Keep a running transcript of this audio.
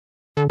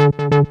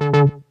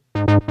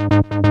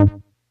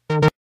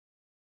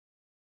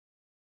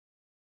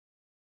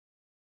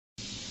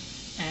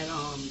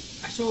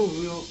also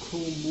a real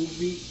cool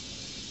movie,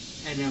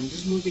 and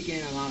this movie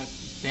getting a lot of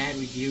bad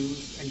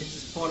reviews. And this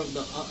is part of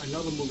the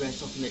another movie I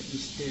saw from the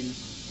Eastern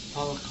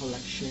Horror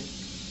Collection,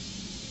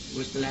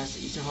 which the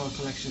last Eastern Horror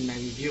Collection I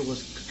reviewed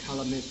was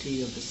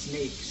Calamity of the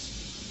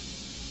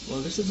Snakes.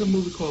 Well, this is a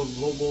movie called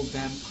Robo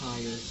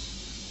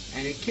Vampires,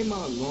 and it came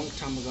out a long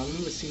time ago. I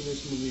remember seeing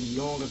this movie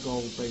long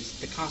ago, but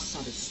the concept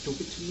sounded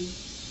stupid to me.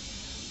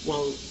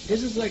 Well,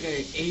 this is like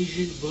an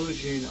Asian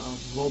version of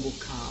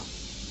RoboCop,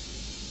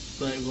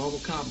 but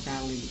RoboCop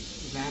battling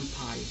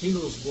vampires. You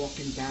know those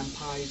walking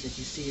vampires that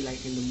you see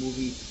like in the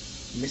movie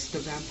Mr.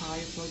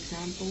 Vampire, for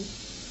example?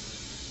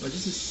 But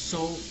this is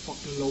so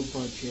fucking low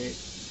budget.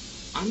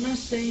 I'm not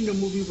saying the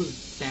movie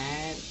was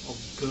bad or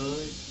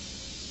good.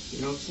 You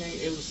know what I'm saying?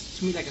 It was,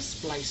 to me, like a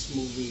splice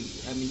movie.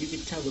 I mean, you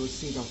could tell there was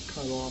scenes that were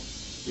cut off,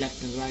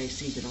 left and right,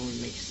 scenes that don't really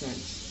make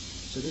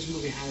sense. So this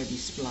movie had to be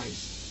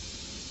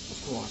spliced.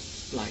 Of course,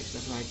 spliced.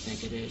 That's what I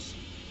think it is.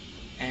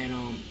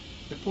 And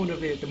the point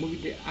of it, the movie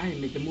did, I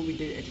admit, the movie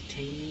did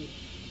entertain me,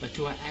 but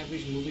to an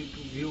average movie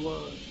viewer,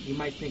 you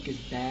might think it's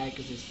bad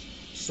because it's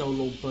so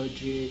low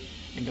budget,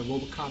 and the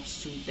RoboCop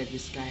suit that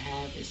this guy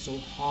have is so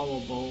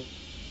horrible,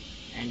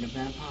 and the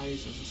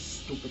vampires are so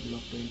stupid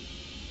looking.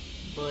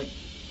 But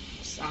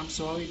I'm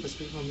sorry, but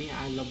speaking for me,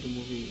 I love the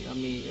movie. I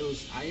mean,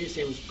 I didn't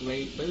say it was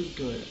great, but it was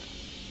good.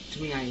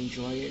 To me, I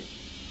enjoy it.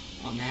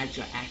 It had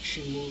your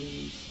action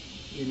movies,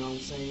 you know what I'm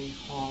saying?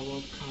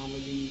 Horror,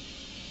 comedy,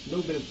 a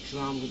little bit of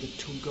drama with the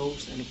two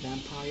ghosts and a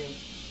vampire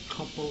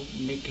couple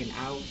making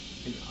out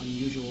in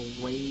unusual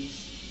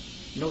ways.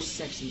 No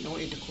sex, no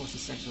intercourse or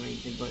sex or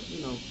anything, but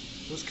you know,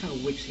 it was kind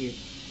of weird here.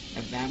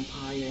 A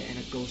vampire and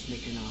a ghost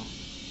making out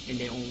in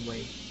their own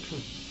way.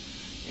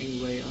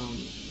 Anyway,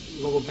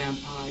 Robo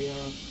Vampire,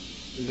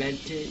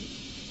 rent it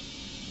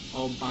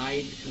or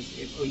buy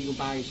it or you can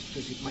buy it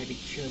because you might be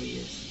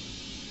curious.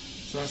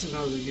 So that's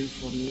another review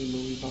for me,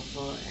 Movie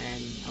Buffer,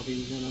 and I'll be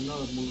reviewing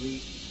another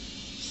movie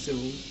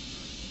soon,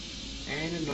 and another